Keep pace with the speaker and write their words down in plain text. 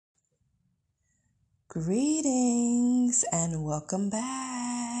Greetings and welcome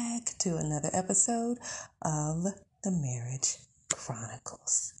back to another episode of the Marriage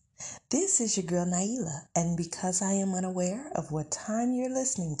Chronicles. This is your girl Naila, and because I am unaware of what time you're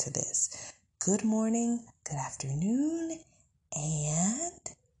listening to this, good morning, good afternoon, and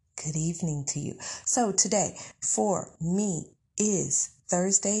good evening to you. So today for me is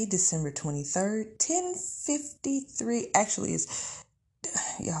Thursday, December 23rd, 10:53. Actually, it's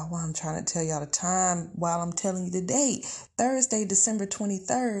y'all, while I'm trying to tell y'all the time while I'm telling you the date, Thursday, December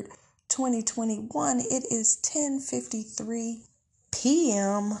 23rd, 2021, it is 10:53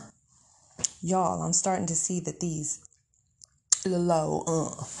 p.m. Y'all, I'm starting to see that these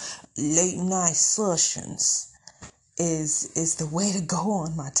late night sessions is the way to go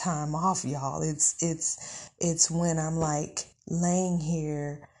on my time off, y'all. It's when I'm like laying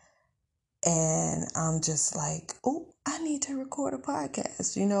here and I'm just like, oh, I need to record a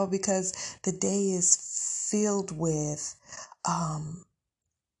podcast, because the day is filled with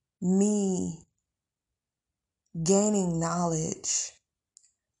me gaining knowledge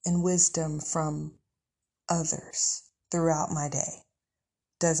and wisdom from others throughout my day.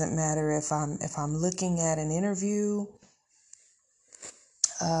 Doesn't matter if I'm looking at an interview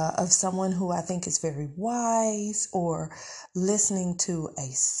of someone who I think is very wise, or listening to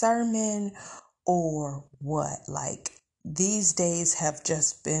a sermon, or what. Like, these days have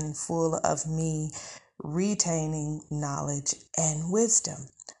just been full of me retaining knowledge and wisdom.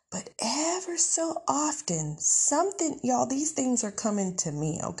 But ever so often, y'all, these things are coming to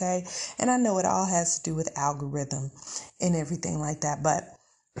me, okay? And I know it all has to do with algorithm and everything like that. But,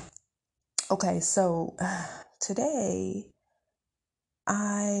 okay, so today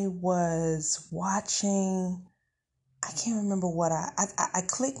I was watching, I can't remember what I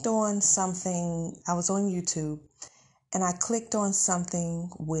clicked on something. I was on YouTube and I clicked on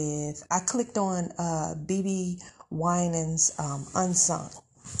something I clicked on BeBe Winans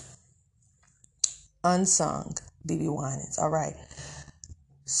Unsung BeBe Winans. All right.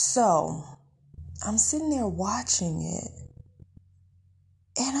 So I'm sitting there watching it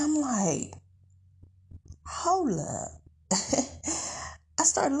and I'm like, hold up. I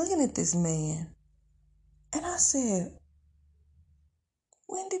started looking at this man and I said,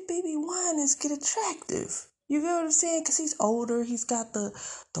 when did BeBe Winans get attractive? You get what I'm saying? Because he's older. He's got the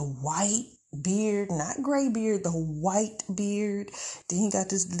white beard, not gray beard, the white beard. Then he got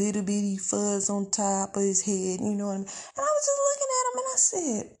this little bitty fuzz on top of his head. You know what I mean? And I was just looking at him and I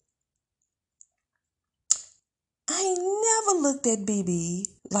said, I ain't never looked at BeBe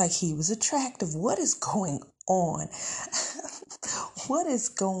like he was attractive. What is going on? What is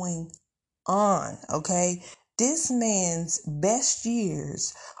going on? Okay? This man's best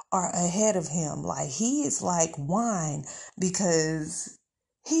years are ahead of him. Like, he is like wine because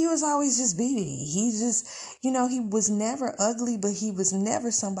he was always just BeBe. He just, he was never ugly, but he was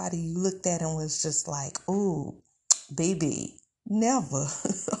never somebody you looked at and was just like, ooh, BeBe. Never.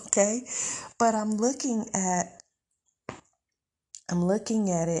 Okay? But I'm looking at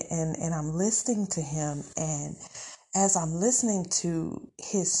it and I'm listening to him, and as I'm listening to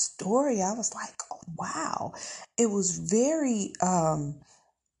his story, I was like, oh, wow. It was very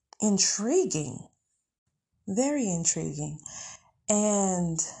intriguing. Very intriguing.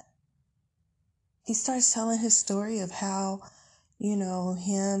 And he starts telling his story of how,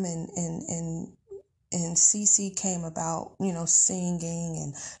 him and Cece came about, singing,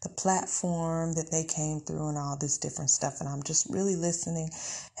 and the platform that they came through and all this different stuff. And I'm just really listening,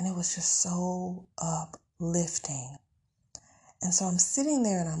 and it was just so uplifting. And so I'm sitting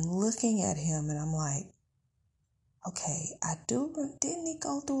there and I'm looking at him and I'm like, okay, didn't he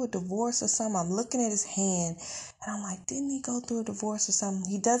go through a divorce or something? I'm looking at his hand and I'm like, didn't he go through a divorce or something?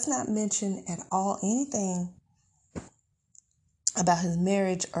 He does not mention at all anything about his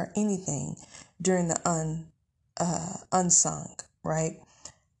marriage or anything during the unsung, right?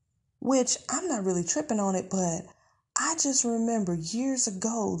 Which I'm not really tripping on it, but I just remember years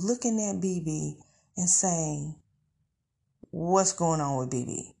ago looking at BeBe and saying, what's going on with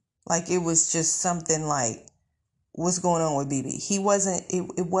BeBe? Like, it was just something like, what's going on with BeBe? It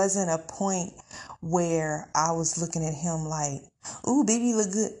wasn't a point where I was looking at him like, ooh, BeBe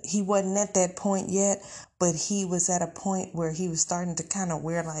look good. He wasn't at that point yet, but he was at a point where he was starting to kind of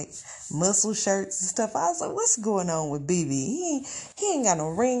wear like muscle shirts and stuff. I was like, what's going on with BeBe? He ain't got no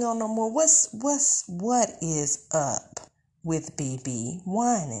ring on no more. What is up with BeBe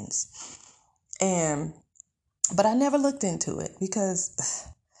Winans? But I never looked into it because,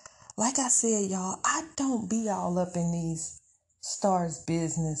 like I said, y'all, I don't be all up in these stars'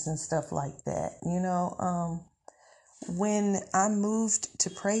 business and stuff like that. When I moved to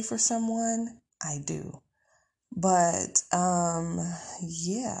pray for someone, I do. But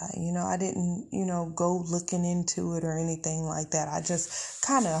yeah, I didn't, go looking into it or anything like that. I just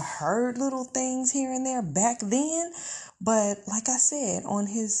kind of heard little things here and there back then. But like I said, on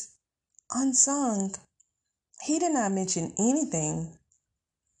his Unsung, he did not mention anything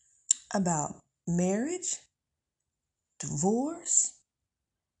about marriage, divorce.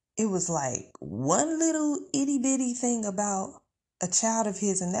 It was like one little itty bitty thing about a child of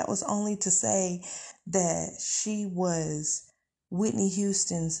his, and that was only to say that she was Whitney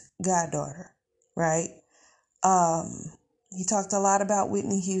Houston's goddaughter, right? He talked a lot about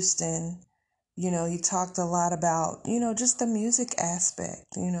Whitney Houston. He talked a lot about, just the music aspect,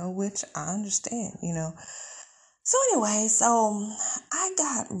 which I understand. So anyway, I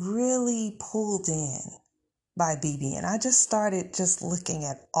got really pulled in by BB, and I just started just looking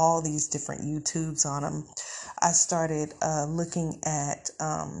at all these different YouTubes on him. I started looking at,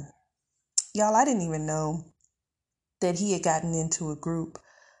 y'all, I didn't even know that he had gotten into a group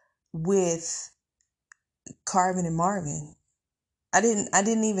with Carvin and Marvin. I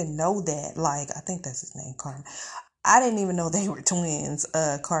didn't even know that. Like, I think that's his name, Carvin. I didn't even know they were twins,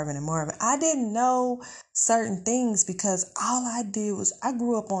 Carvin and Marvin. I didn't know certain things because all I did was I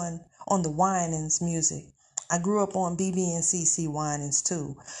grew up on the Winans music. I grew up on BB and CC Winans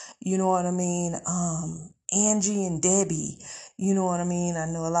too. You know what I mean? Angie and Debbie. You know what I mean? I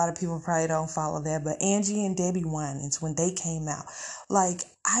know a lot of people probably don't follow that, but Angie and Debbie Winans, when they came out, like,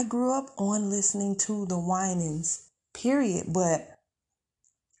 I grew up on listening to the Winans, period. But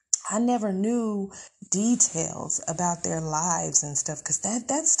I never knew details about their lives and stuff because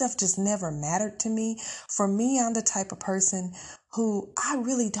that stuff just never mattered to me. For me, I'm the type of person who I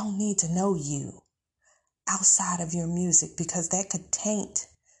really don't need to know you outside of your music because that could taint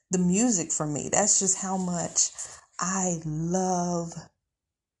the music for me. That's just how much I love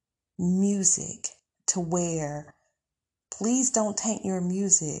music, to where please don't taint your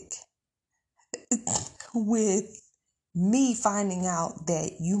music with me finding out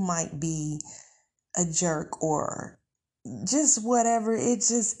that you might be a jerk or just whatever. It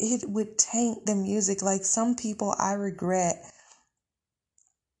would taint the music. Like, some people, I regret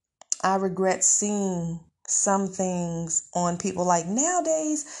seeing some things on people. Like,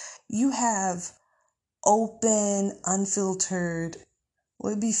 nowadays you have open, unfiltered,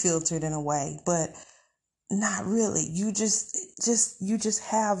 well, it'd be filtered in a way, but not really. You just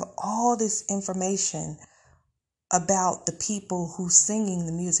have all this information about the people who's singing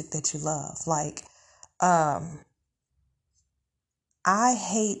the music that you love. Like, I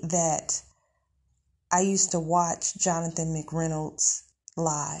hate that I used to watch Jonathan McReynolds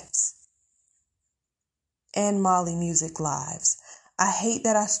lives and Molly Music lives. I hate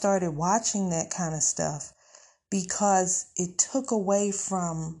that I started watching that kind of stuff because it took away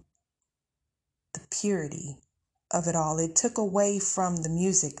from the purity of it all. It took away from the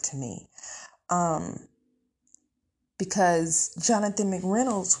music to me. Because Jonathan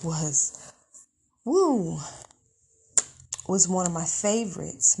McReynolds was one of my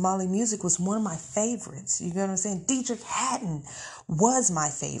favorites. Molly Music was one of my favorites. You know what I'm saying? Deitrick Haddon was my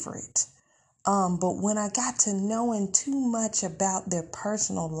favorite. But when I got to knowing too much about their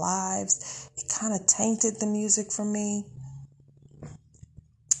personal lives, it kind of tainted the music for me.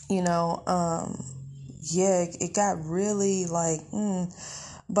 Yeah, it got really like,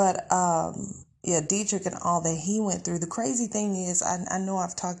 but yeah, Deitrick and all that he went through. The crazy thing is, I know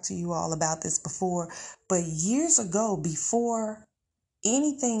I've talked to you all about this before, but years ago, before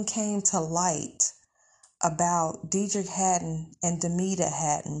anything came to light about Deitrick Haddon and Demita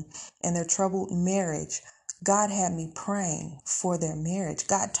Haddon and their troubled marriage, God had me praying for their marriage.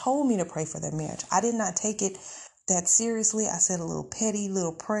 God told me to pray for their marriage. I did not take it that seriously. I said a little petty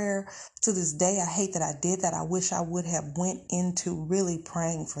little prayer. To this day, I hate that I did that. I wish I would have went into really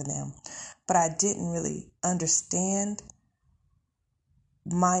praying for them. But I didn't really understand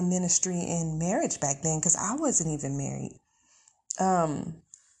my ministry in marriage back then because I wasn't even married.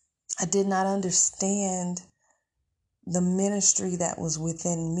 I did not understand the ministry that was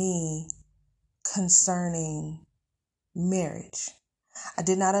within me concerning marriage. I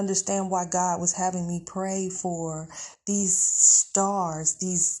did not understand why God was having me pray for these stars,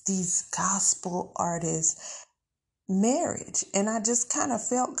 these gospel artists' marriage. And I just kind of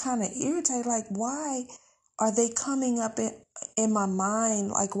felt kind of irritated. Like, why are they coming up in my mind?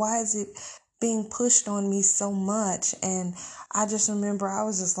 Like, why is it being pushed on me so much? And I just remember I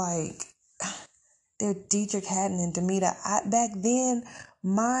was just like, they're Deitrick Haddon and Demita. Back then,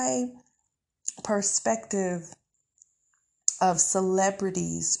 my perspective of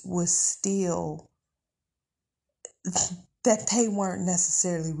celebrities was still that they weren't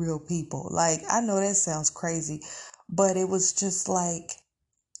necessarily real people. Like, I know that sounds crazy, but it was just like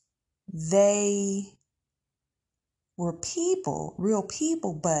they were people, real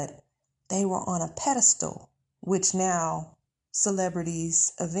people, but they were on a pedestal, which now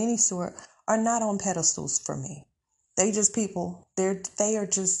celebrities of any sort are not on pedestals for me. They just people. They are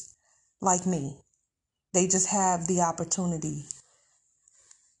just like me. They just have the opportunity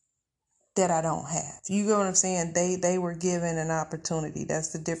that I don't have. You get what I'm saying? They were given an opportunity. That's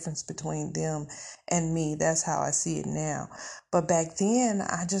the difference between them and me. That's how I see it now. But back then,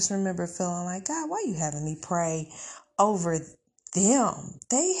 I just remember feeling like, God, why are you having me pray over them?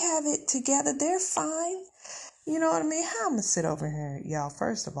 They have it together. They're fine. You know what I mean? How I'm going to sit over here, y'all?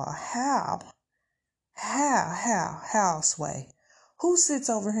 First of all, how, Sway? Who sits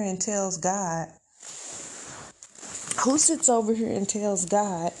over here and tells God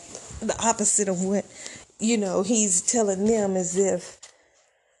the opposite of what, he's telling them, as if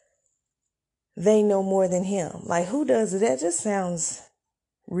they know more than him? Like, who does it? That just sounds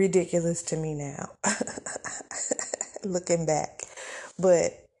ridiculous to me now, looking back.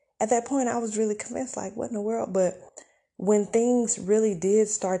 But at that point, I was really convinced, like, what in the world? But when things really did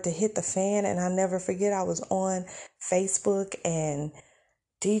start to hit the fan, and I never forget, I was on Facebook and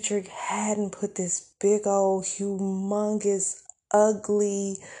Dietrich Haddon put this big old, humongous,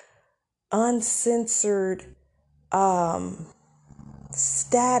 ugly, uncensored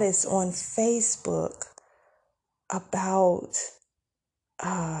status on Facebook about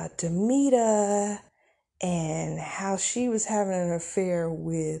Demita and how she was having an affair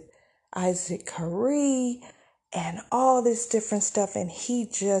with Isaac Curry and all this different stuff. And he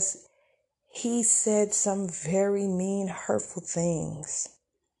said some very mean, hurtful things.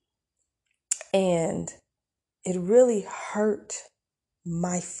 And it really hurt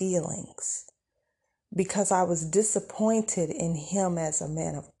my feelings because I was disappointed in him as a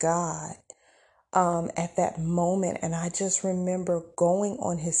man of God at that moment. And I just remember going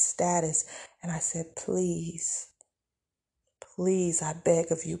on his status and I said, please, I beg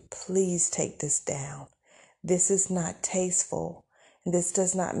of you, please take this down. This is not tasteful. This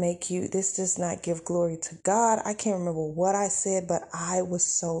does not give glory to God. I can't remember what I said, but I was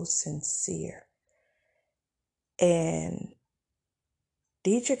so sincere. And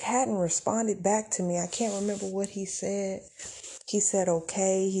Dietrich Haddon responded back to me. I can't remember what he said. He said,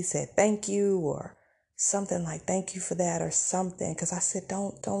 okay. He said, thank you, or something like, thank you for that, or something. Because I said,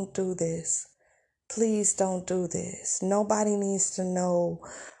 don't do this. Please don't do this. Nobody needs to know.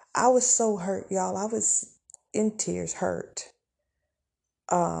 I was so hurt, y'all. I was in tears, hurt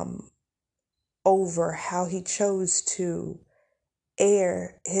over how he chose to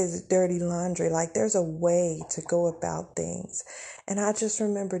air his dirty laundry. Like, there's a way to go about things. And I just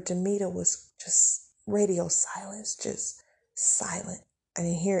remember Demita was just radio silence, just silent. I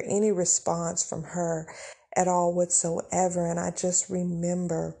didn't hear any response from her at all whatsoever. And I just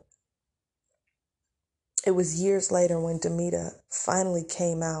remember it was years later when Demita finally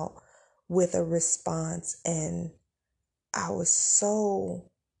came out with a response, and I was so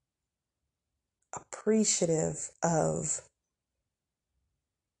appreciative of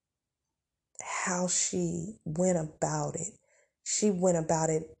how she went about it. She went about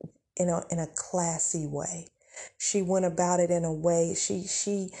it in a classy way. She went about it in a way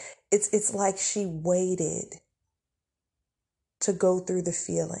it's like she waited to go through the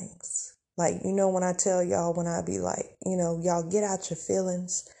feelings. Like, when I tell y'all, when I be like, y'all get out your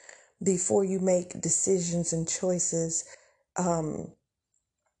feelings before you make decisions and choices.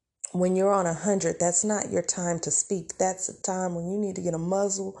 When you're on 100, that's not your time to speak. That's a time when you need to get a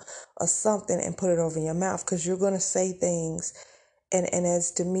muzzle or something and put it over your mouth, because you're going to say things. And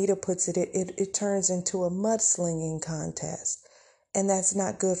as Demita puts it, it turns into a mudslinging contest. And that's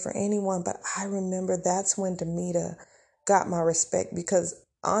not good for anyone. But I remember that's when Demita got my respect, because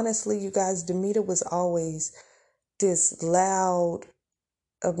honestly, you guys, Demita was always this loud,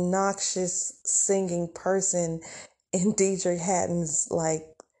 obnoxious singing person in Dietrich Haddon's live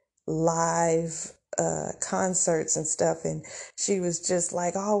concerts and stuff, and she was just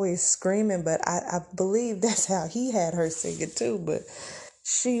always screaming. But I believe that's how he had her singing too. But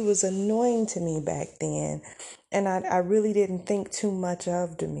she was annoying to me back then, and I really didn't think too much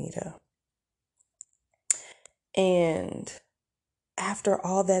of Demita. And after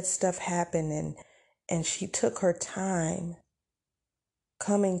all that stuff happened, and she took her time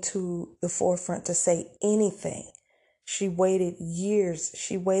coming to the forefront to say anything. She waited years.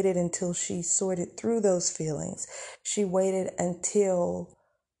 She waited until she sorted through those feelings. She waited until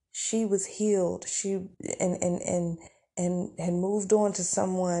she was healed. And and moved on to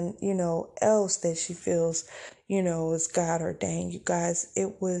someone, else that she feels, is God ordained. You guys,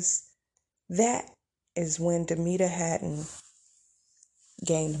 that is when Demita Hatton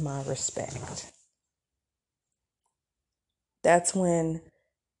gained my respect. That's when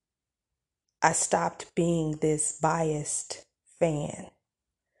I stopped being this biased fan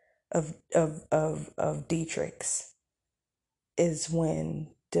of Dietrich's, is when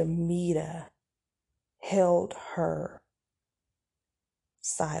Demita held her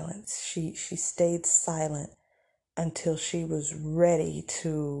silence. She stayed silent until she was ready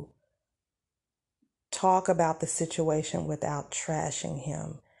to talk about the situation without trashing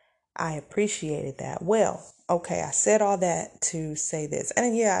him. I appreciated that. Well, okay, I said all that to say this.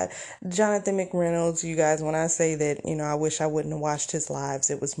 And yeah, Jonathan McReynolds, you guys, when I say that, I wish I wouldn't have watched his lives,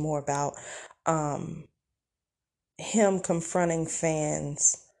 it was more about him confronting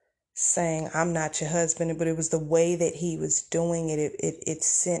fans saying, I'm not your husband, but it was the way that he was doing it. It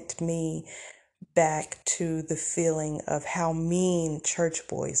sent me back to the feeling of how mean church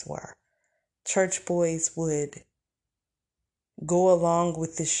boys were. Church boys would go along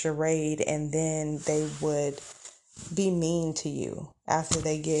with this charade, and then they would be mean to you after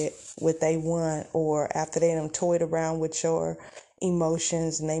they get what they want, or after they done toyed around with your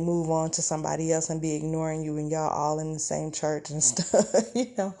emotions and they move on to somebody else and be ignoring you, and y'all all in the same church and stuff.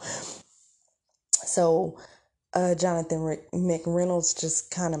 So Jonathan McReynolds just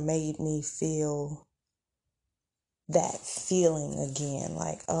kind of made me feel that feeling again,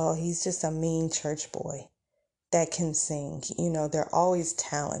 like, oh, he's just a mean church boy that can sing. They're always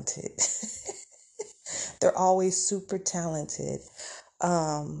talented. They're always super talented,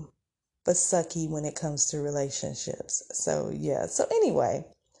 but sucky when it comes to relationships. So yeah. So anyway,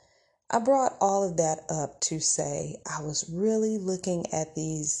 I brought all of that up to say I was really looking at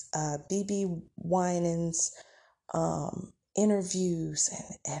these BeBe Winans interviews,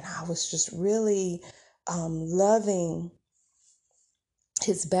 and I was just really loving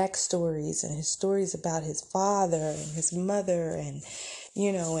his backstories and his stories about his father and his mother, and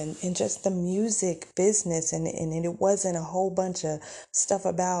and just the music business, and it wasn't a whole bunch of stuff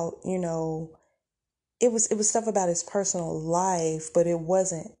about, it was stuff about his personal life, but it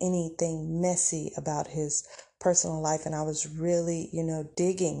wasn't anything messy about his personal life, and I was really,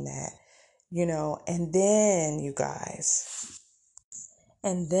 digging that, and then you guys,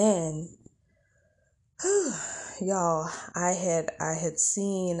 and then y'all, I had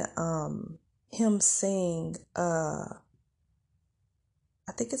seen him sing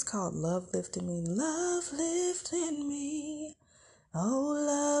I think it's called Love Lifted Me. Love lifted me. Oh,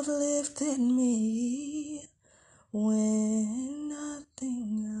 love lifted me when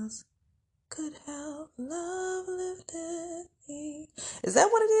nothing else could help. Love lifted me. Is that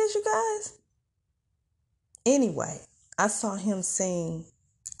what it is, you guys? Anyway, I saw him sing,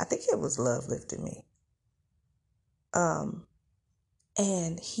 I think it was Love Lifted Me.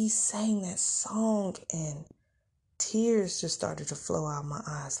 And he sang that song, and tears just started to flow out my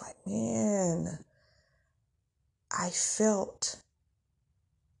eyes. Like, man, I felt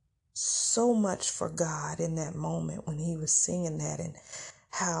so much for God in that moment when he was singing that, and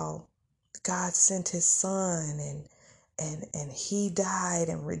how God sent his son, and he died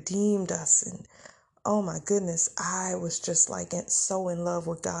and redeemed us. And oh my goodness, I was just like so in love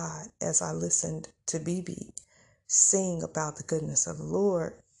with God as I listened to BeBe sing about the goodness of the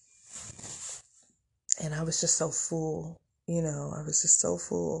Lord. And I was just so full, I was just so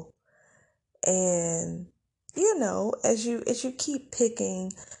full. And, as you keep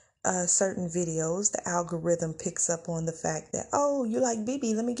picking certain videos, the algorithm picks up on the fact that, oh, you like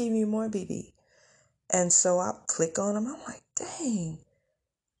BeBe, let me give you more BeBe. And so I click on them. I'm like, dang,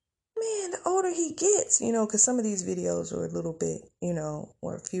 man, the older he gets, because some of these videos were a little bit,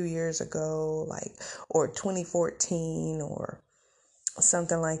 or a few years ago, like, or 2014 or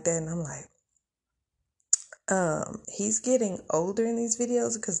something like that. And I'm like, he's getting older in these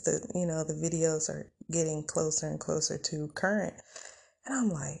videos, because the videos are getting closer and closer to current. And I'm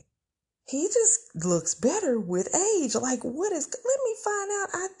like, he just looks better with age. Like, let me find out.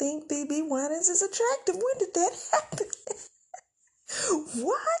 I think BeBe Winans is attractive. When did that happen?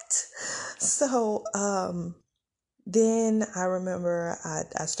 What? So, then I remember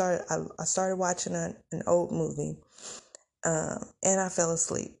I started watching an old movie, and I fell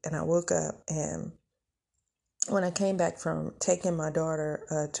asleep, and I woke up, and when I came back from taking my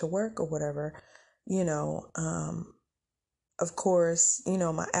daughter to work or whatever, of course,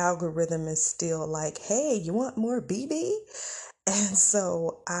 my algorithm is still like, hey, you want more BeBe? And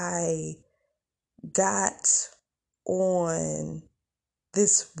so I got on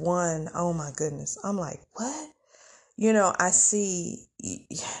this one. Oh my goodness. I'm like, what? I see.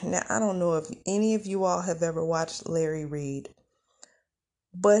 Now, I don't know if any of you all have ever watched Larry Reed,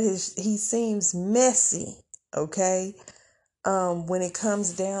 but he seems messy, okay? When it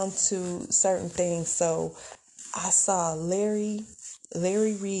comes down to certain things. So I saw Larry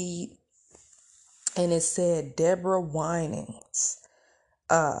Reed, and it said Deborah Winans.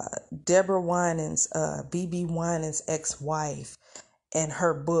 Deborah Winans, BB Winans' ex-wife, and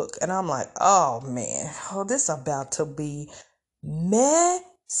her book. And I'm like, oh man, this about to be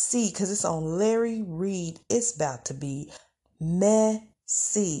messy, because it's on Larry Reed. It's about to be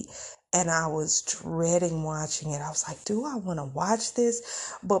messy. And I was dreading watching it. I was like, do I want to watch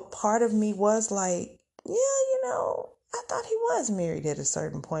this? But part of me was like, yeah, I thought he was married at a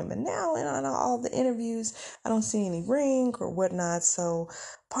certain point, but now in all the interviews, I don't see any ring or whatnot. So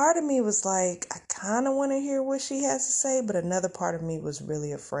part of me was like, I kind of want to hear what she has to say, but another part of me was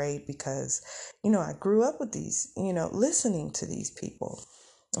really afraid because, I grew up with these, listening to these people.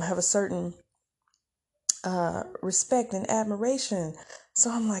 I have a certain respect and admiration.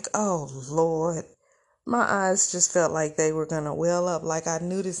 So I'm like, oh Lord, my eyes just felt like they were going to well up. Like I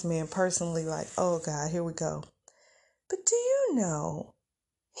knew this man personally, like, oh God, here we go. But do you know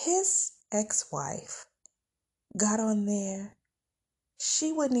his ex-wife got on there?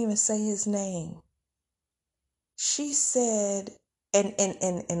 She wouldn't even say his name. She said,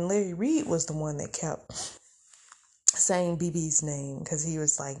 and Larry Reed was the one that kept saying BB's name, because he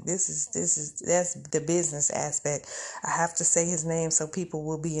was like, that's the business aspect. I have to say his name so people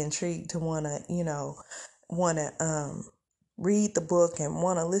will be intrigued to want to read the book and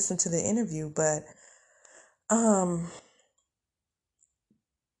want to listen to the interview. But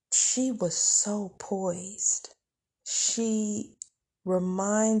she was so poised. She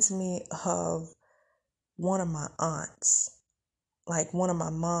reminds me of one of my aunts, like one of my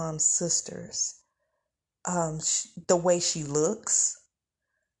mom's sisters. The way she looks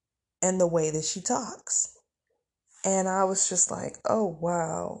and the way that she talks. And I was just like, oh,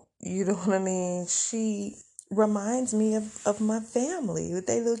 wow. You know what I mean? She reminds me of my family with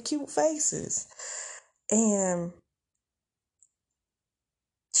their little cute faces. And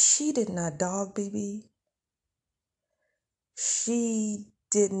she did not dog BB. She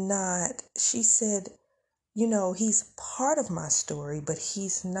did not. She said, he's part of my story, but you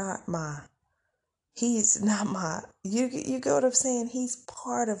get what I'm saying? He's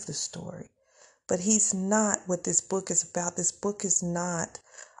part of the story, but he's not what this book is about. This book is not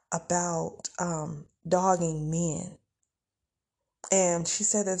about dogging men. And she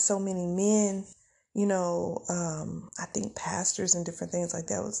said that so many men, I think pastors and different things like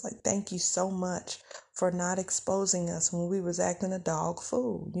that, was like, thank you so much for not exposing us when we was acting a dog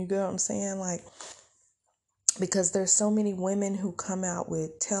fool. You get what I'm saying? Like, because there's so many women who come out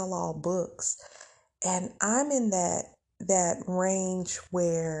with tell-all books, and I'm in that range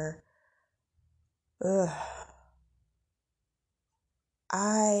where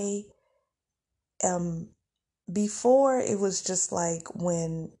I am. Before, it was just like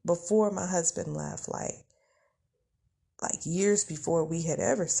before my husband left, like years before we had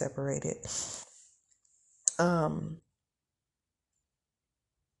ever separated,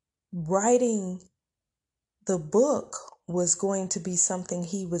 writing the book was going to be something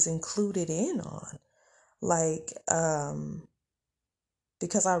he was included in on. Like,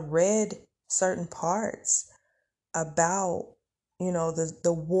 because I read certain parts about,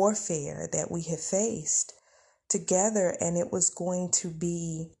 the warfare that we had faced together, and it was going to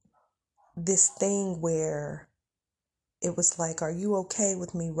be this thing where it was like, are you okay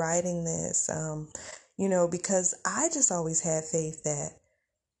with me writing this? Because I just always had faith that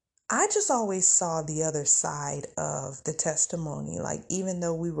I just always saw the other side of the testimony. Like, even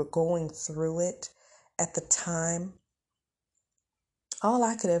though we were going through it at the time, all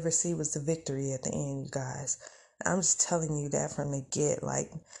I could ever see was the victory at the end, you guys. I'm just telling you that from the get.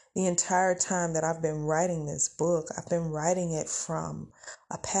 Like, the entire time that I've been writing this book, I've been writing it from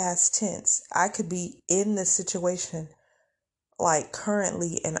a past tense. I could be in the situation like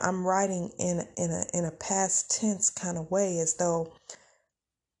currently, and I'm writing in a past tense kind of way, as though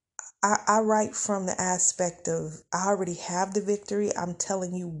I write from the aspect of I already have the victory. I'm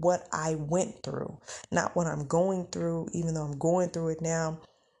telling you what I went through, not what I'm going through, even though I'm going through it now.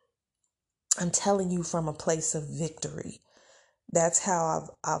 I'm telling you from a place of victory. That's how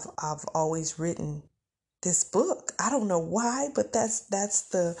I've always written this book. I don't know why, but that's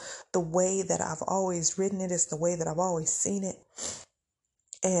the way that I've always written it. It's the way that I've always seen it.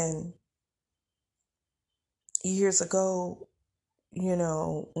 And years ago,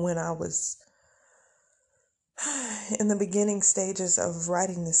 when I was in the beginning stages of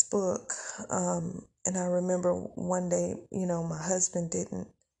writing this book. And I remember one day, my husband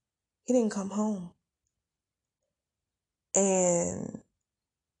he didn't come home. And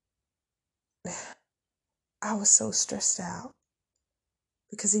I was so stressed out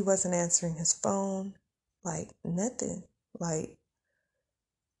because he wasn't answering his phone, like nothing. And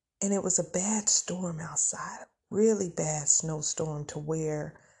it was a bad storm outside, really bad snowstorm to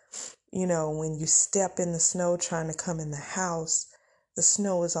where, when you step in the snow trying to come in the house, the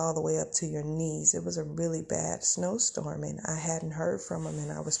snow is all the way up to your knees. It was a really bad snowstorm, and I hadn't heard from him,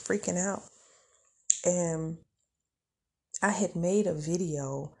 and I was freaking out. And I had made a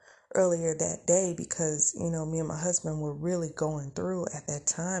video earlier that day because, me and my husband were really going through at that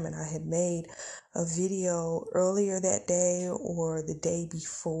time. And I had made a video earlier that day or the day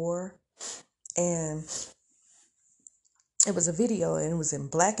before. And it was a video and it was in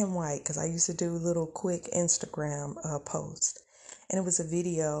black and white because I used to do little quick Instagram posts. And it was a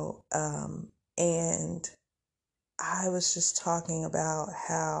video. And I was just talking about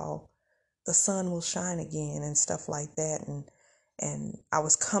how the sun will shine again and stuff like that. And I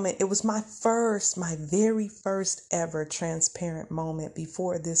was coming, it was my very first ever transparent moment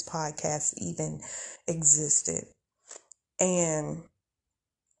before this podcast even existed. And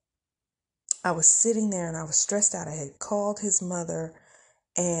I was sitting there and I was stressed out. I had called his mother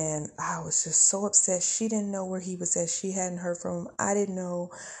and I was just so upset. She didn't know where he was at. She hadn't heard from him. I didn't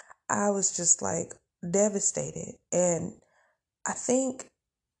know. I was just like devastated. And I think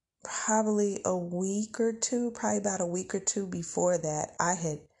probably about a week or two before that, I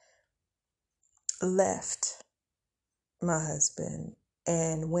had left my husband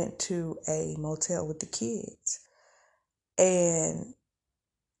and went to a motel with the kids. And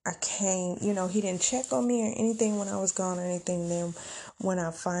I came, he didn't check on me or anything when I was gone or anything. Then when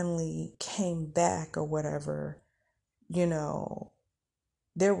I finally came back or whatever,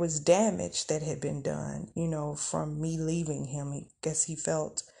 there was damage that had been done, from me leaving him. I guess he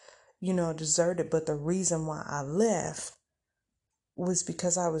felt, deserted. But the reason why I left was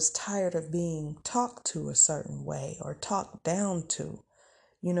because I was tired of being talked to a certain way or talked down to.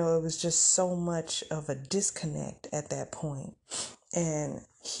 It was just so much of a disconnect at that point. And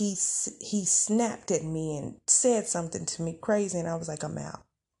he snapped at me and said something to me crazy, and I was like, I'm out.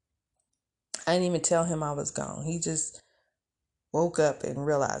 I didn't even tell him I was gone. He just woke up and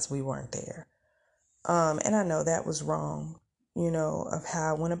realized we weren't there. And I know that was wrong, of how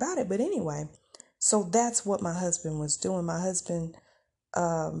I went about it. But anyway, so that's what my husband was doing. My husband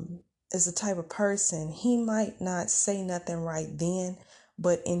is the type of person, he might not say nothing right then,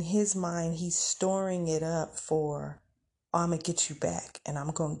 but in his mind, he's storing it up for, I'm going to get you back, and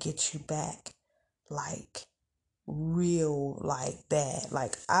I'm going to get you back like real, like bad.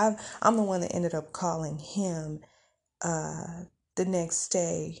 Like I'm the one that ended up calling him the next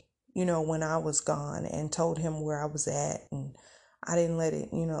day, when I was gone, and told him where I was at, and I didn't let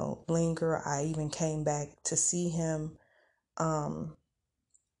it, linger. I even came back to see him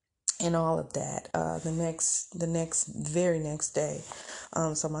and all of that very next day.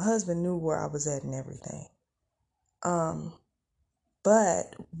 So my husband knew where I was at and everything.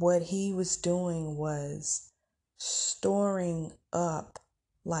 But what he was doing was storing up,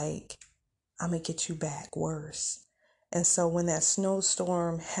 like, I'm going to get you back worse. And so when that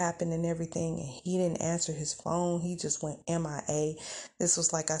snowstorm happened and everything, and he didn't answer his phone, he just went MIA. This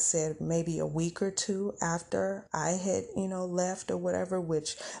was, like I said, maybe a week or two after I had, left or whatever,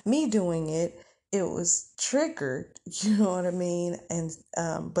 which me doing it was triggered, you know what I mean? And,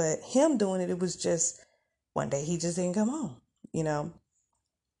 but him doing it was just one day he just didn't come home,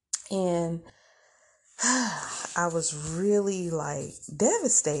 and I was really like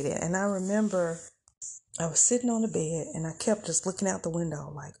devastated. And I remember I was sitting on the bed and I kept just looking out the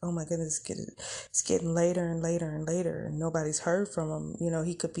window like, oh my goodness, it's getting later and later and later, and nobody's heard from him.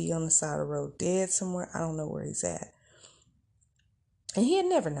 He could be on the side of the road dead somewhere. I don't know where he's at. And he had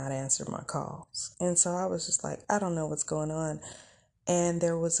never not answered my calls. And so I was just like, I don't know what's going on. And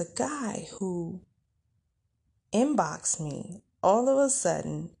there was a guy who inboxed me all of a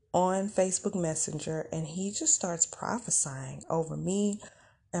sudden on Facebook Messenger, and he just starts prophesying over me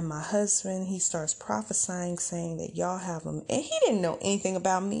and my husband. He starts prophesying, saying that y'all have him, and he didn't know anything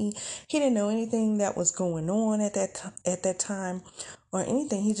about me. He didn't know anything that was going on at that time or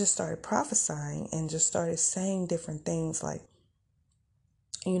anything. He just started prophesying and just started saying different things like,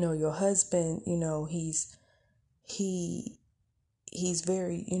 your husband, he's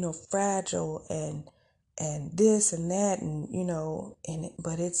very, fragile, and this and that, and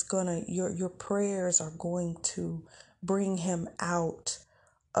but it's gonna, your prayers are going to bring him out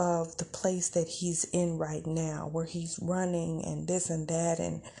of the place that he's in right now, where he's running and this and that,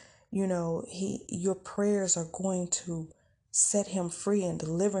 and your prayers are going to set him free and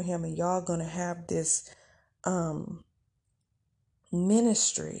deliver him, and y'all gonna have this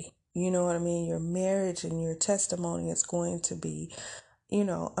ministry. You know what I mean? Your marriage and your testimony is going to be,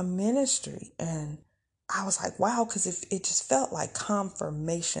 a ministry. And I was like, wow, because it just felt like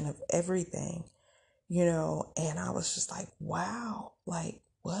confirmation of everything, and I was just like, wow, like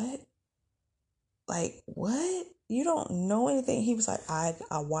what? Like, what? You don't know anything? He was like, I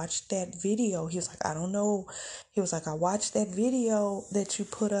watched that video. He was like, I don't know. He was like, I watched that video that you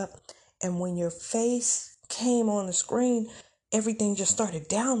put up, and when your face came on the screen, everything just started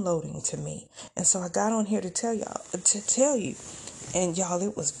downloading to me. And so I got on here to tell you. And y'all,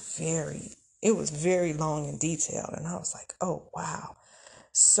 it was very long and detailed. And I was like, oh wow.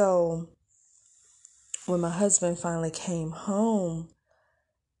 So when my husband finally came home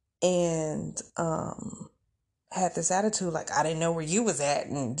and had this attitude like I didn't know where you was at,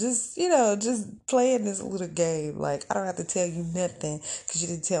 and just just playing this little game like I don't have to tell you nothing because you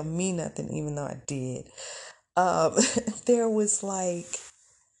didn't tell me nothing, even though I did. There was like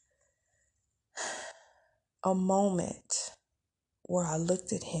a moment where I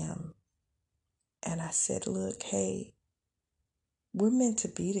looked at him and I said, look, hey, we're meant to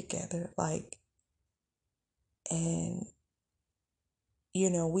be together, like, and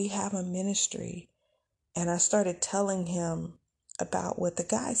we have a ministry. And I started telling him about what the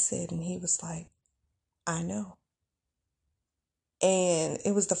guy said, and he was like, I know. And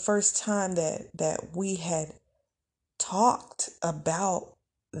it was the first time that we had talked about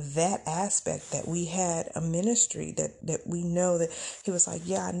that aspect, that we had a ministry, that we know. That he was like,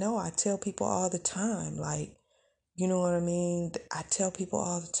 yeah, I know. I tell people all the time, like, you know what I mean? I tell people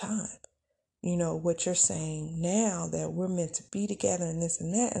all the time, what you're saying now, that we're meant to be together and this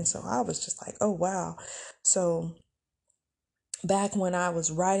and that. And so I was just like, oh, wow. So back when I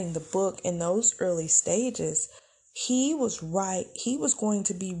was writing the book in those early stages, he was right. He was going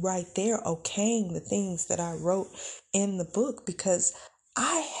to be right there, okaying the things that I wrote in the book, because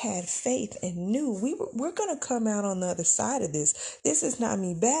I had faith and knew we're going to come out on the other side of this. This is not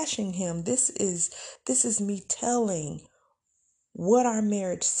me bashing him. This is me telling what our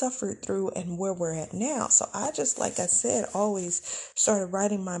marriage suffered through and where we're at now. So I just, like I said, always started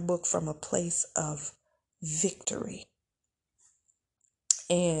writing my book from a place of victory.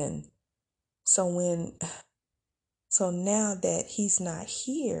 And so now that he's not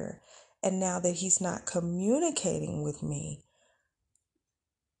here, and now that he's not communicating with me,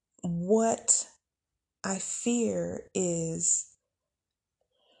 what I fear is,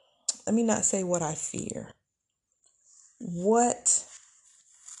 let me not say what I fear. What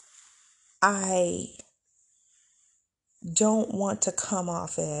I don't want to come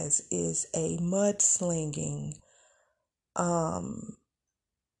off as is a mudslinging,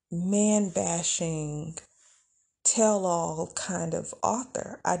 man-bashing, tell-all kind of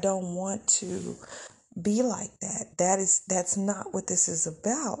author. I don't want to be like that. That's not what this is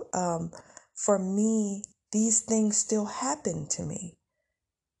about. For me, these things still happen to me,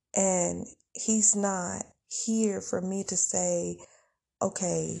 and he's not here for me to say,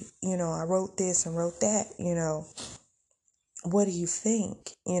 okay, I wrote this and wrote that, what do you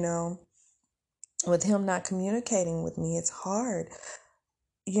think? With him not communicating with me, it's hard.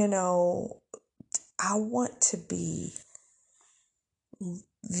 I want to be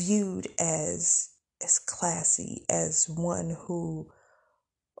viewed as classy, as one who,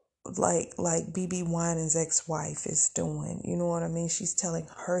 like BeBe Winans' ex-wife is doing. You know what I mean? She's telling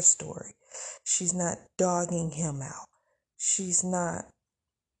her story. She's not dogging him out. She's not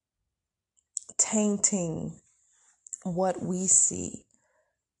tainting what we see,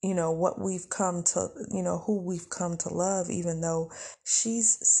 what we've come to, who we've come to love, even though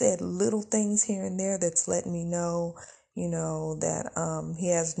she's said little things here and there that's let me know, that he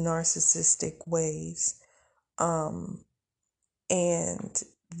has narcissistic ways, and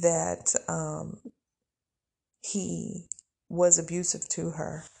that he was abusive to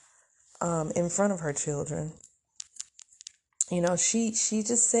her in front of her children. She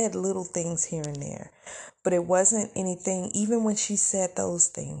just said little things here and there, but it wasn't anything. Even when she said those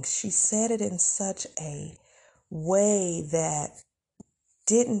things, she said it in such a way that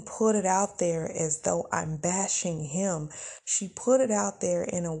didn't put it out there as though I'm bashing him. She put it out there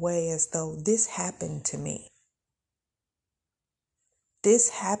in a way as though this happened to me. This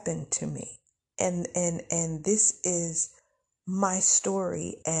happened to me. And this is my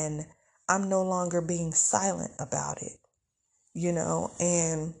story, and I'm no longer being silent about it.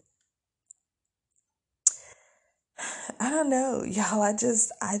 And I don't know, y'all. I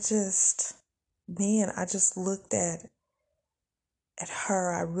just looked at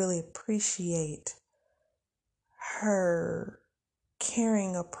her. I really appreciate her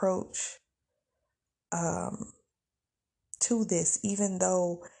caring approach um, to this, even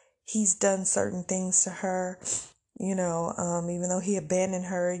though he's done certain things to her, even though he abandoned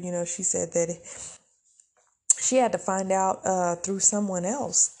her, she said that she had to find out through someone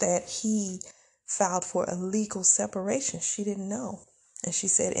else that he filed for a legal separation. She didn't know. And she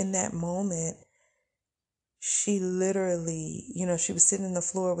said in that moment, she literally, she was sitting on the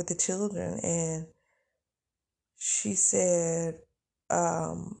floor with the children, and she said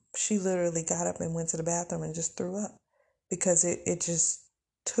she literally got up and went to the bathroom and just threw up because it just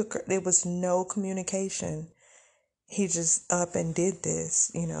took her. There was no communication. He just up and did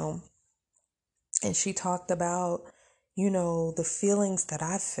this, and she talked about, the feelings that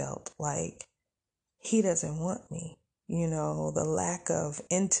I felt like he doesn't want me, the lack of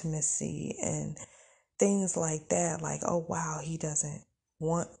intimacy and things like that. Like, oh, wow, he doesn't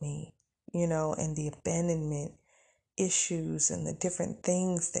want me, and the abandonment issues and the different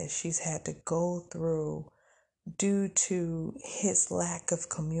things that she's had to go through due to his lack of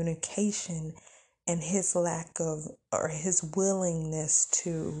communication and his lack of, or his willingness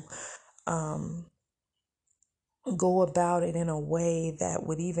to go about it in a way that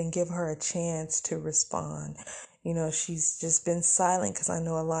would even give her a chance to respond. She's just been silent because I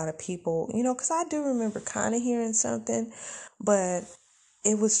know a lot of people, because I do remember kind of hearing something, but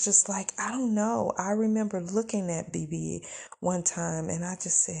it was just like, I don't know. I remember looking at BB one time and I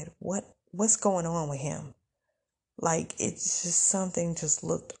just said, what's going on with him? Like, it's just something just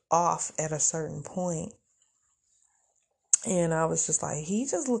looked off at a certain point. And I was just like, he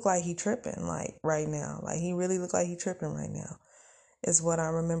just looked like he tripping, like, right now. Like, he really looked like he tripping right now, is what I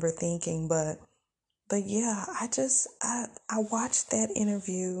remember thinking. But yeah, I watched that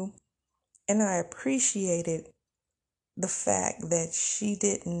interview and I appreciated the fact that she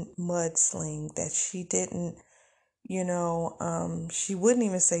didn't mudsling, that she didn't, she wouldn't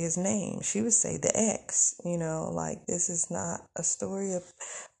even say his name. She would say the ex, like, this is not a story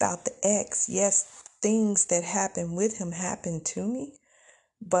about the ex. Yes, things that happened with him happened to me,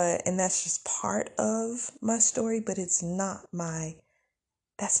 and that's just part of my story, but that's not my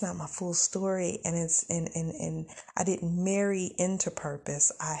full story. And and I didn't marry into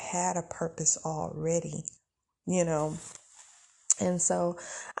purpose. I had a purpose already, you know. And so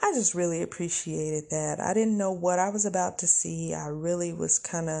I just really appreciated that. I didn't know what I was about to see. I really was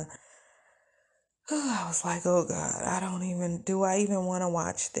kind of, I was like, oh God, do I even want to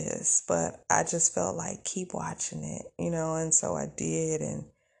watch this? But I just felt like keep watching it, and so I did. And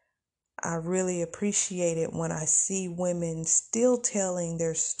I really appreciate it when I see women still telling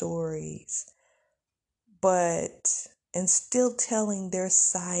their stories, and still telling their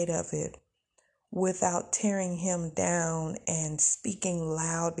side of it without tearing him down and speaking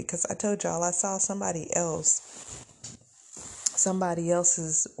loud. Because I told y'all, I saw somebody else's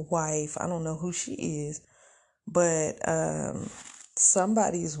wife. I don't know who she is, but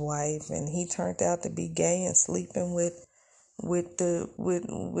somebody's wife, and he turned out to be gay and sleeping with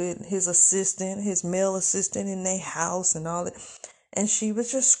his assistant, his male assistant in their house and all that. And she was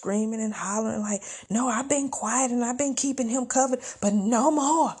just screaming and hollering like, no, I've been quiet and I've been keeping him covered, but no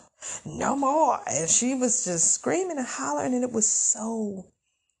more, no more. And she was just screaming and hollering, and it was so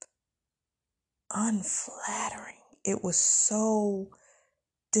unflattering. It was so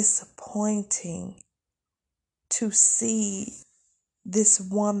disappointing to see this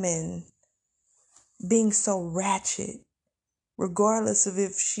woman being so ratchet, regardless of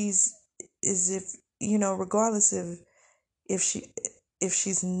regardless of if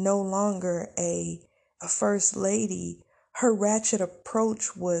she's no longer a first lady. Her ratchet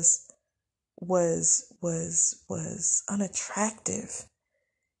approach was unattractive.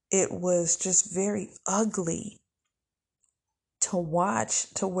 It was just very ugly to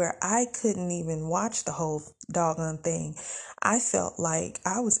watch, to where I couldn't even watch the whole doggone thing. I felt like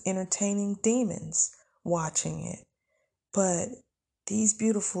I was entertaining demons watching it. But these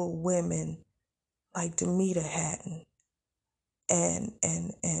beautiful women like Demita Hatton and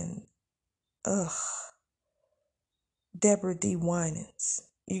Deborah D. Winans.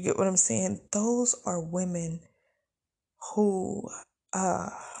 You get what I'm saying? Those are women who,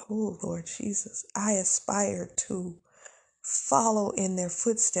 oh Lord Jesus, I aspire to follow in their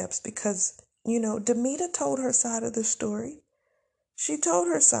footsteps, because, Demita told her side of the story. She told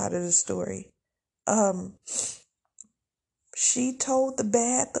her side of the story. She told the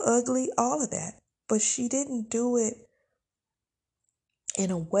bad, the ugly, all of that. But she didn't do it in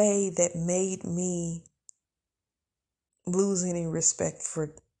a way that made me lose any respect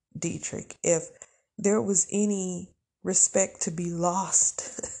for Dietrich. If there was any respect to be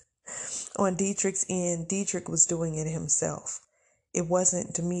lost on Dietrich's end, Dietrich was doing it himself. It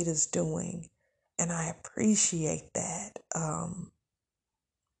wasn't Demita's doing. And I appreciate that.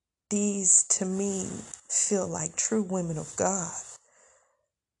 These, to me, feel like true women of God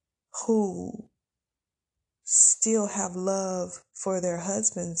who still have love for their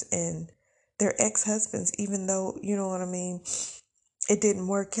husbands and their ex-husbands, even though, you know what I mean, it didn't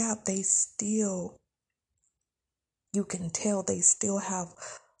work out. They still, you can tell they still have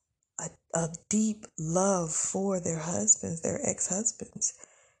a deep love for their husbands, their ex-husbands.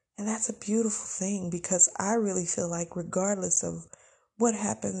 And that's a beautiful thing, because I really feel like regardless of what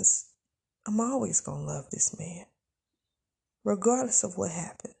happens, I'm always going to love this man, regardless of what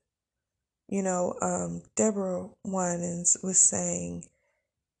happened. You know, Deborah Winans was saying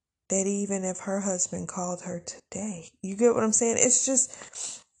that even if her husband called her today, you get what I'm saying? It's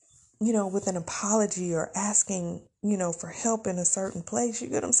just, you know, with an apology or asking, you know, for help in a certain place, you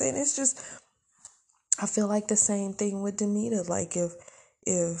get what I'm saying? It's just, I feel like the same thing with Demita. Like if,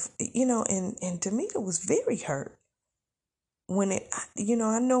 you know, and Demita was very hurt when it, you know,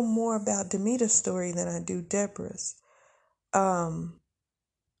 I know more about Demita's story than I do Deborah's.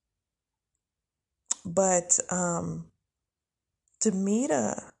 But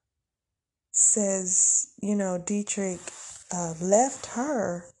Demita says, you know, Dietrich left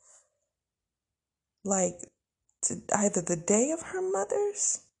her like either the day of her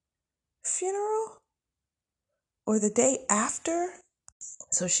mother's funeral or the day after.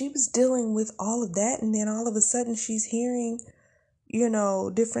 So she was dealing with all of that, and then all of a sudden she's hearing, you know,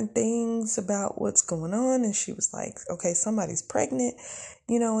 different things about what's going on, and she was like, okay, somebody's pregnant,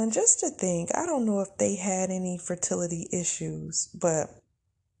 you know. And just to think, I don't know if they had any fertility issues, but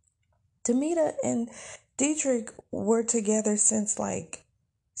Demita and Dietrich were together since like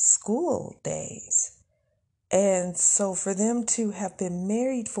school days. And so for them to have been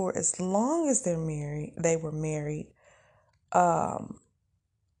married for as long as they were married,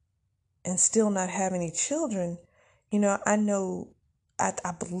 and still not have any children, you know,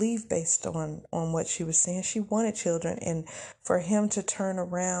 I believe based on what she was saying, she wanted children. And for him to turn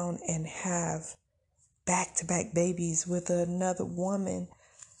around and have back-to-back babies with another woman,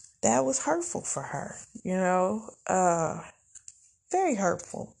 that was hurtful for her, you know, very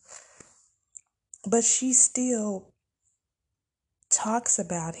hurtful. But she still talks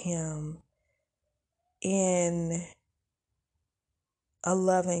about him in a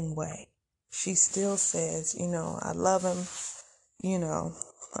loving way. She still says, you know, I love him, you know,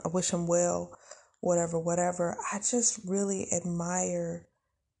 I wish him well, whatever. I just really admire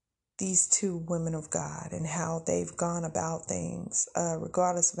these two women of God and how they've gone about things,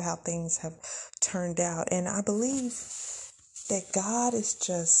 regardless of how things have turned out. And I believe that God is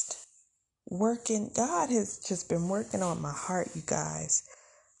just working. God has just been working on my heart, you guys,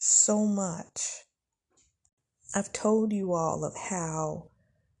 so much. I've told you all of how,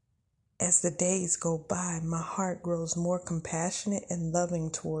 as the days go by, my heart grows more compassionate and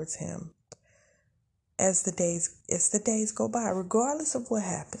loving towards him. As the days go by, regardless of what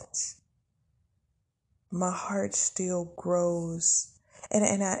happens, my heart still grows.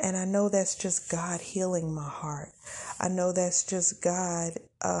 And I know that's just God healing my heart. I know that's just God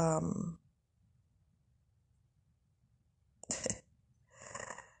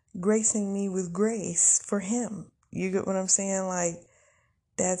gracing me with grace for him. You get what I'm saying? Like,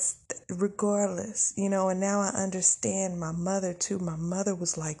 that's regardless, you know. And now I understand my mother too. My mother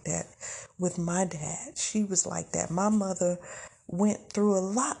was like that with my dad. She was like that. My mother went through a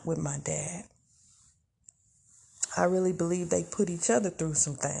lot with my dad. I really believe they put each other through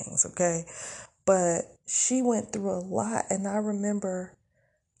some things, okay? But she went through a lot, and I remember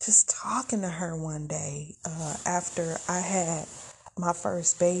just talking to her one day after I had my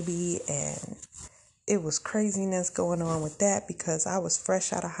first baby, and it was craziness going on with that because I was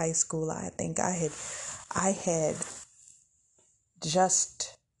fresh out of high school. I think I had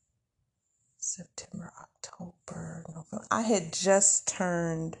just September, October, November. I had just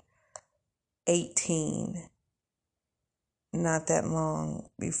turned 18 not that long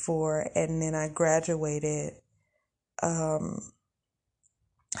before, and then I graduated high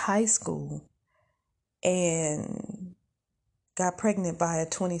school and got pregnant by a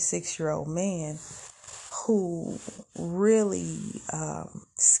 26-year-old man who really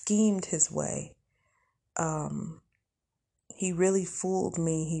schemed his way. He really fooled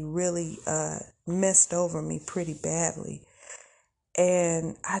me. He really messed over me pretty badly.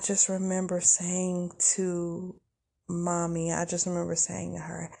 And I just remember saying to mommy, I just remember saying to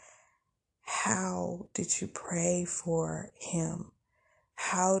her, how did you pray for him?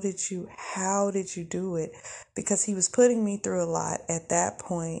 How did you do it? Because he was putting me through a lot at that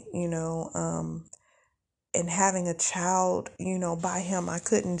point, and having a child, by him, I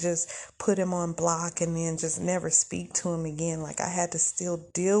couldn't just put him on block and then just never speak to him again. Like, I had to still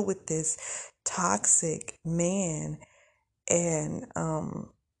deal with this toxic man and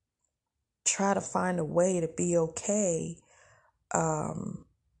try to find a way to be okay,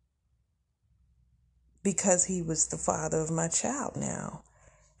 because he was the father of my child now.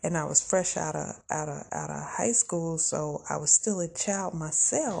 And I was fresh out of high school, so I was still a child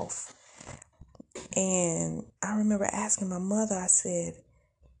myself. And I remember asking my mother, I said,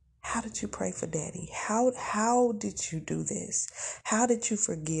 how did you pray for daddy? How did you do this? How did you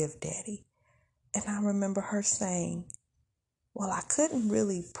forgive daddy? And I remember her saying, well, I couldn't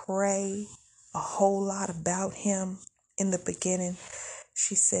really pray a whole lot about him in the beginning.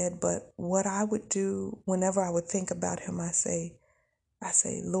 She said, but what I would do whenever I would think about him, I say,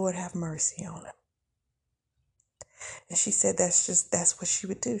 Lord, have mercy on him. And she said that's what she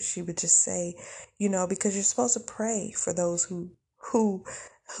would do. She would just say, because you're supposed to pray for those who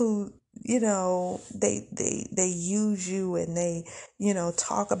they use you and they,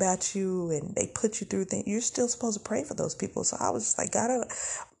 talk about you and they put you through things. You're still supposed to pray for those people. So I was just like, I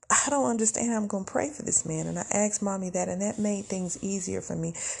don't understand how I'm going to pray for this man. And I asked mommy that, and that made things easier for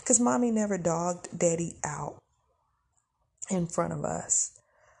me because mommy never dogged daddy out in front of us.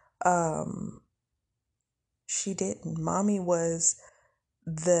 She didn't. Mommy was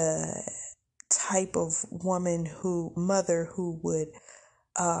the type of mother who would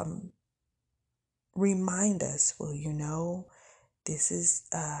remind us, well, this is,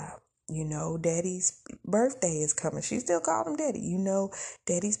 daddy's birthday is coming. She still called him daddy.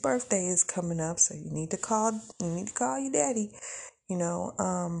 Daddy's birthday is coming up, so you need to call your daddy.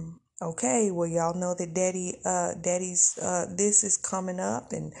 Okay, well, y'all know that daddy's this is coming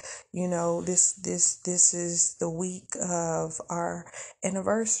up, and this is the week of our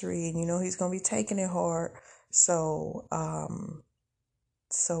anniversary, and he's gonna be taking it hard. So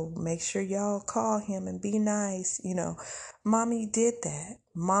make sure y'all call him and be nice. Mommy did that.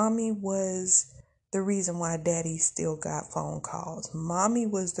 Mommy was the reason why daddy still got phone calls. Mommy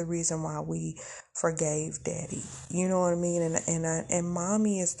was the reason why we forgave daddy. You know what I mean? And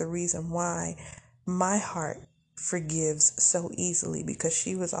mommy is the reason why my heart forgives so easily, because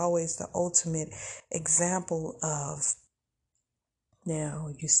she was always the ultimate example of, now,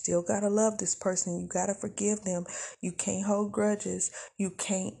 you still gotta love this person. You gotta forgive them. You can't hold grudges. You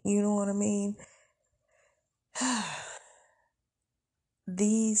can't, you know what I mean?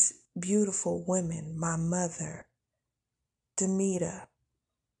 These beautiful women, my mother, Demita,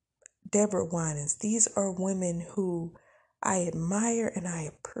 Deborah Winans, these are women who I admire and I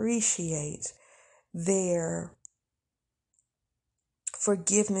appreciate their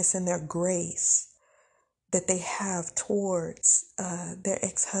forgiveness and their grace that they have towards their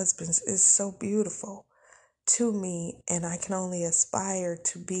ex-husbands is so beautiful to me, and I can only aspire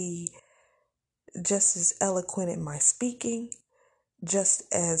to be just as eloquent in my speaking, just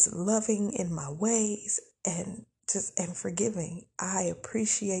as loving in my ways, and forgiving. I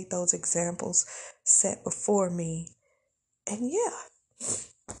appreciate those examples set before me. And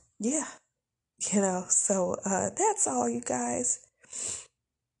yeah, so that's all, you guys.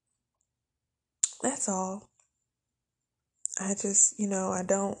 That's all. I just,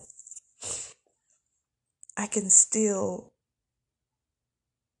 I can still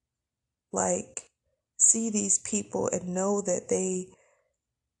see these people and know that they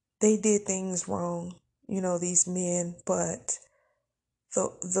did things wrong, these men, but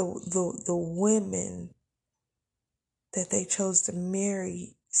the women that they chose to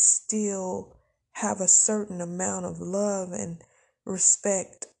marry still have a certain amount of love and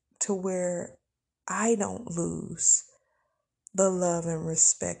respect to where I don't lose the love and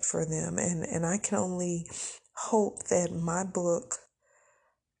respect for them. And I can only hope that my book,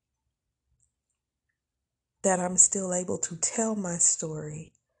 that I'm still able to tell my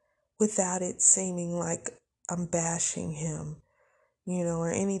story without it seeming like I'm bashing him,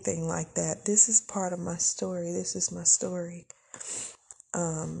 or anything like that. This is part of my story. This is my story.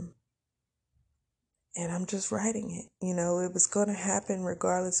 And I'm just writing it. It was going to happen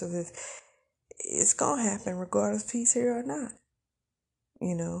regardless of if it's going to happen, regardless if he's here or not.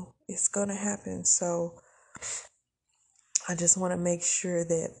 It's going to happen. So I just want to make sure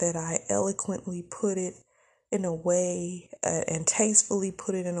that I eloquently put it in a way and tastefully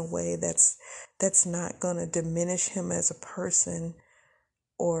put it in a way that's not going to diminish him as a person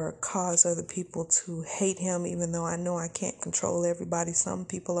or cause other people to hate him, even though I know I can't control everybody. Some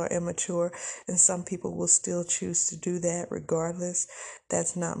people are immature and some people will still choose to do that regardless.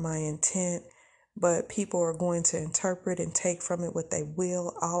 That's not my intent. But people are going to interpret and take from it what they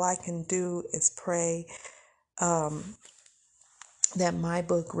will. All I can do is pray that my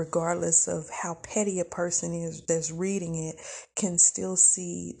book, regardless of how petty a person is that's reading it, can still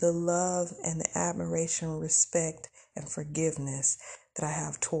see the love and the admiration, respect, and forgiveness that I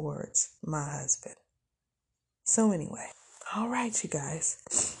have towards my husband. So anyway, all right, you guys,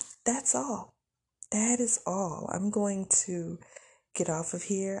 that's all. That is all. I'm going to get off of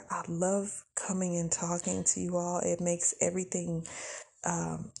here. I love coming and talking to you all. It makes everything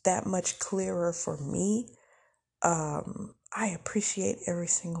that much clearer for me. I appreciate every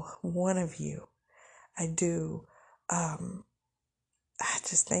single one of you. I do. I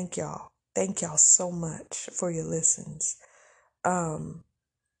just thank y'all. Thank y'all so much for your listens. I'm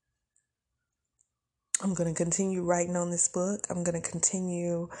going to continue writing on this book. I'm going to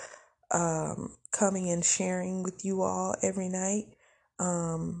continue coming and sharing with you all every night.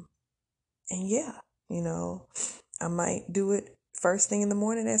 And yeah, I might do it first thing in the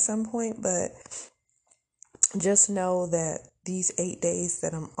morning at some point, but just know that these 8 days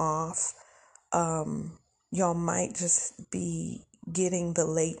that I'm off, y'all might just be getting the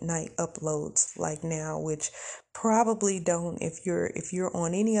late night uploads like now, which probably don't, if you're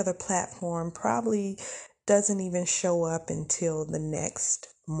on any other platform, probably doesn't even show up until the next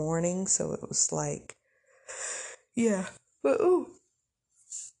morning. So it was like, yeah, but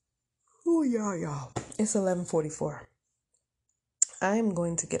y'all, it's 11:44. I'm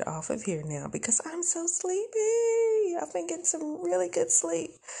going to get off of here now because I'm so sleepy. I've been getting some really good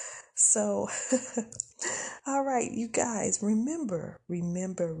sleep. So, all right, you guys, remember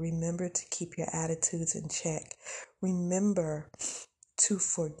to keep your attitudes in check. Remember to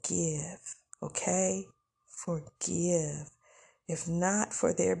forgive, okay? Forgive. If not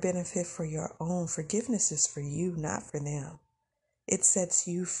for their benefit, for your own. Forgiveness is for you, not for them. It sets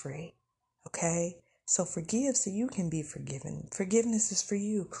you free, okay? So forgive so you can be forgiven. Forgiveness is for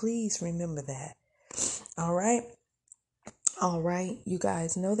you. Please remember that. All right? All right. You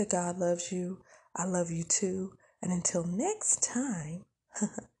guys know that God loves you. I love you too. And until next time,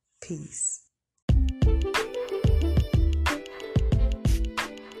 peace.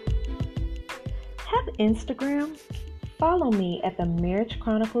 Have Instagram? Follow me at the Marriage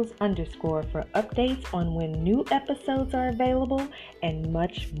Chronicles _ for updates on when new episodes are available and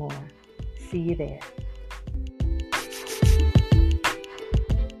much more. See you there.